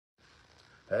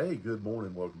Hey, good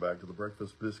morning. Welcome back to the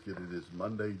Breakfast Biscuit. It is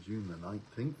Monday, June the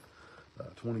 19th,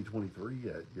 2023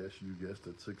 at, yes, you guessed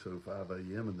it, 6:05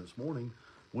 a.m. And this morning,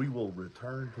 we will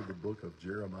return to the book of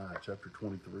Jeremiah, chapter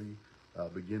 23,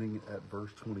 beginning at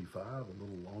verse 25, a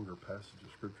little longer passage of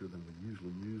scripture than we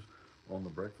usually use on the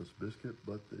Breakfast Biscuit,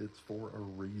 but it's for a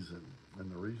reason.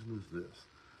 And the reason is this.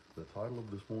 The title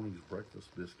of this morning's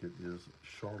Breakfast Biscuit is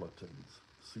Charlatans,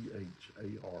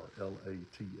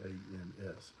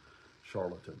 Charlatans.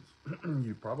 Charlatans.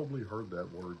 You've probably heard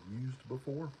that word used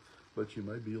before, but you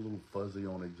may be a little fuzzy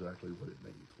on exactly what it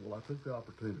means. Well, I took the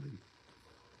opportunity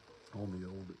on the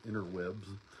old interwebs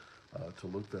to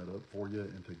look that up for you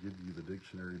and to give you the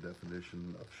dictionary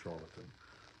definition of charlatan.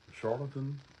 A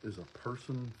charlatan is a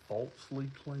person falsely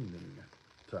claiming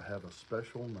to have a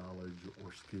special knowledge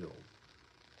or skill,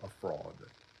 a fraud.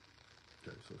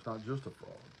 Okay, so it's not just a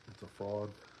fraud, it's a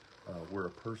fraud where a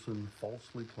person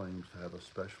falsely claims to have a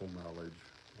special knowledge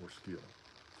or skill,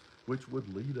 which would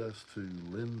lead us to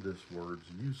lend this word's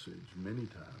usage many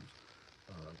times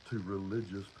to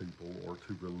religious people or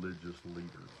to religious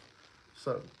leaders.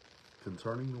 So,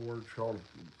 concerning the word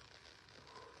charlatans,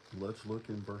 let's look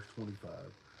in verse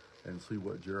 25 and see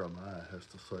what Jeremiah has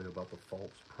to say about the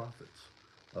false prophets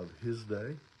of his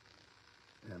day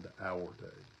and our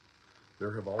day.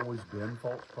 There have always been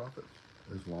false prophets.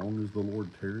 As long as the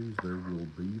Lord tarries, there will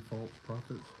be false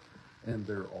prophets. And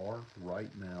there are,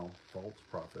 right now, false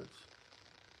prophets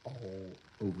all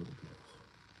over the place.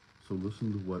 So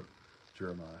listen to what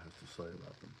Jeremiah has to say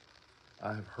about them.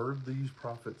 I have heard these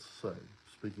prophets say,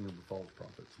 speaking of the false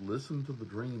prophets, listen to the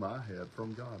dream I had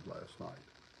from God last night.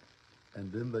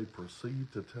 And then they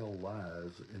proceed to tell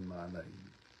lies in my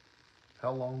name.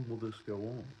 How long will this go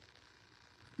on?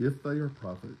 If they are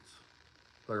prophets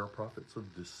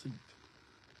of deceit,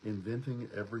 inventing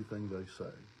everything they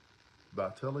say. By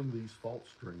telling these false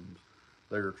dreams,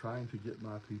 they are trying to get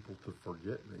my people to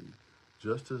forget me,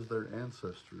 just as their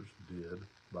ancestors did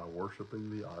by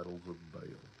worshiping the idols of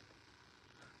Baal.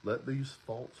 Let these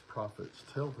false prophets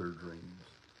tell their dreams,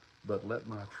 but let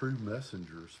my true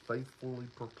messengers faithfully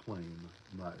proclaim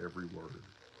my every word.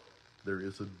 There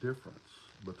is a difference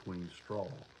between straw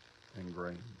and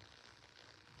grain.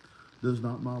 Does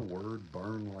not my word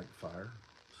burn like fire,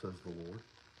 says the Lord?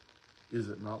 Is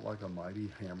it not like a mighty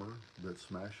hammer that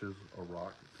smashes a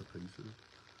rock to pieces?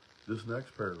 This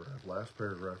next paragraph, last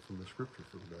paragraph from the scripture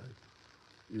for today,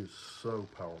 is so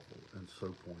powerful and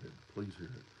so pointed. Please hear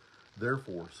it.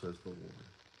 Therefore, says the Lord,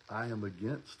 I am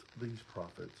against these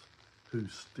prophets who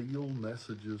steal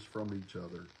messages from each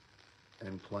other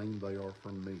and claim they are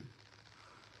from me.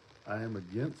 I am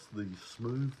against these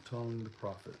smooth-tongued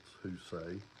prophets who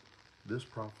say, this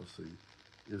prophecy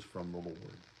is from the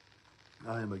Lord.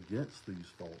 I am against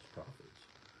these false prophets.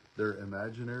 Their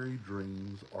imaginary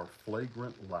dreams are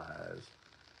flagrant lies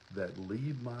that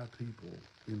lead my people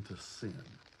into sin.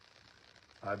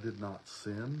 I did not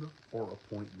send or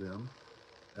appoint them,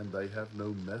 and they have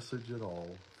no message at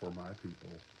all for my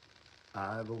people.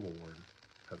 I, the Lord,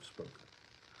 have spoken.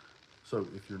 So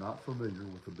if you're not familiar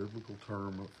with the biblical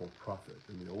term for prophet,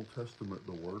 in the Old Testament,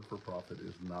 the word for prophet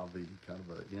is navi, kind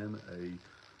of a N-A,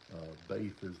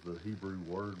 Baith is the Hebrew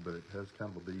word, but it has kind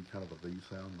of a B, kind of a V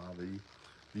sound, navi.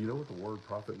 Do you know what the word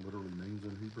prophet literally means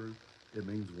in Hebrew? It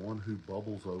means one who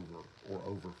bubbles over or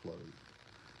overflows,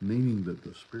 meaning that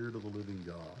the Spirit of the living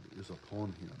God is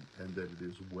upon him and that it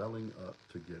is welling up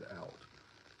to get out.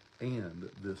 And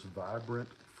this vibrant,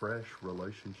 fresh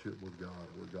relationship with God,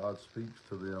 where God speaks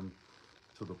to them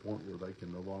to the point where they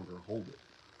can no longer hold it.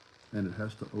 And it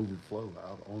has to overflow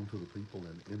out onto the people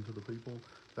and into the people.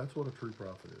 That's what a true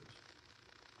prophet is.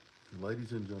 And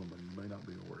ladies and gentlemen, you may not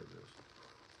be aware of this,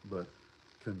 but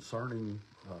concerning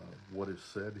what is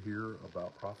said here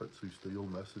about prophets who steal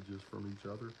messages from each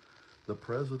other, the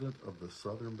president of the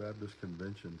Southern Baptist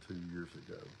Convention 2 years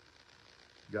ago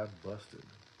got busted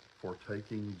for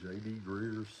taking J.D.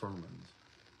 Greer's sermons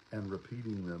and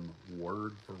repeating them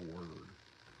word for word.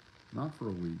 Not for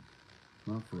a week,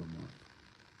 not for a month,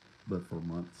 but for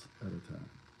months at a time.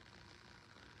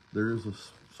 There is a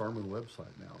sermon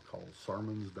website now called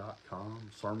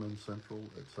sermons.com, Sermon Central,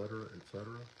 etc.,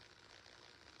 etc.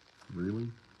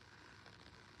 Really?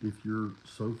 If you're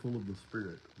so full of the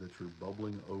Spirit that you're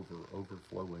bubbling over,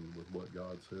 overflowing with what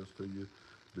God says to you,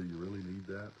 do you really need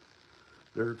that?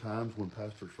 There are times when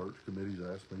pastor search committees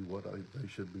ask me what they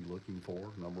should be looking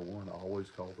for. Number one, I always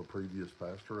call the previous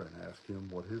pastor and ask him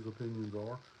what his opinions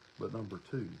are. But number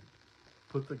two,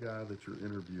 put the guy that you're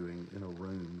interviewing in a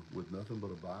room with nothing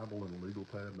but a Bible and a legal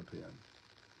pad and a pen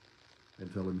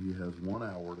and tell him he has 1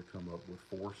 hour to come up with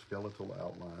 4 skeletal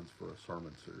outlines for a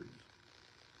sermon series.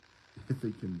 If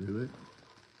he can do it,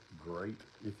 great.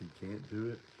 If he can't do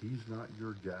it, he's not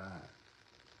your guy.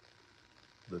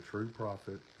 The true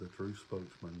prophet, the true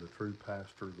spokesman, the true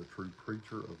pastor, the true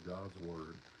preacher of God's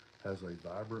word has a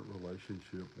vibrant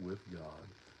relationship with God,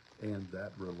 and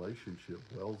that relationship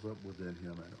wells up within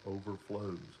him and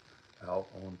overflows out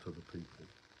onto the people.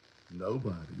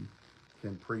 Nobody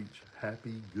can preach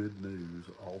happy, good news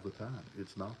all the time.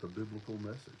 It's not the biblical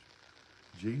message.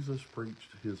 Jesus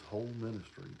preached his whole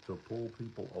ministry to pull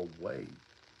people away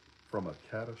from a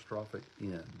catastrophic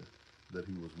end that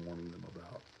he was warning them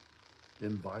about,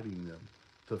 inviting them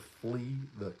to flee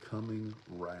the coming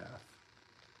wrath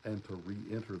and to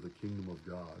re-enter the kingdom of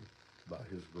God by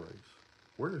his grace.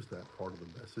 Where is that part of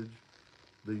the message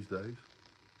these days?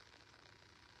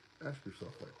 Ask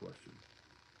yourself that question.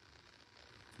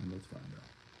 And let's find out.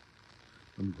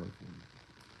 Let me pray for you.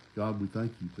 God, we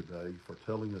thank you today for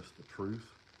telling us the truth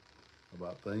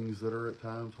about things that are at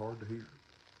times hard to hear.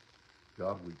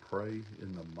 God, we pray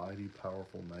in the mighty,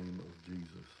 powerful name of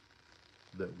Jesus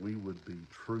that we would be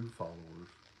true followers,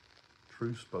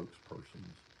 true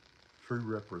spokespersons, true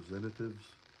representatives,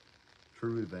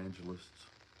 true evangelists,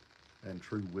 and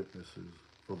true witnesses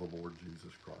for the Lord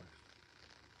Jesus Christ.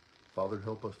 Father,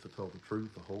 help us to tell the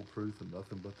truth, the whole truth, and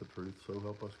nothing but the truth. So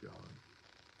help us, God,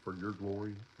 for your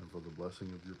glory and for the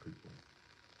blessing of your people.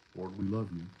 Lord, we love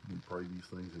you. We pray these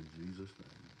things in Jesus'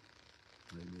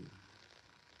 name. Amen.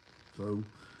 So,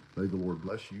 may the Lord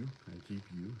bless you and keep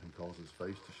you and cause his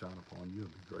face to shine upon you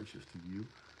and be gracious to you.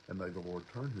 And may the Lord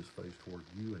turn his face toward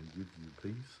you and give you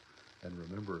peace. And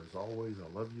remember, as always,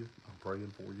 I love you. I'm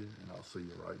praying for you. And I'll see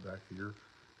you right back here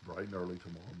bright and early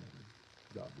tomorrow morning.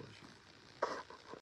 God bless you.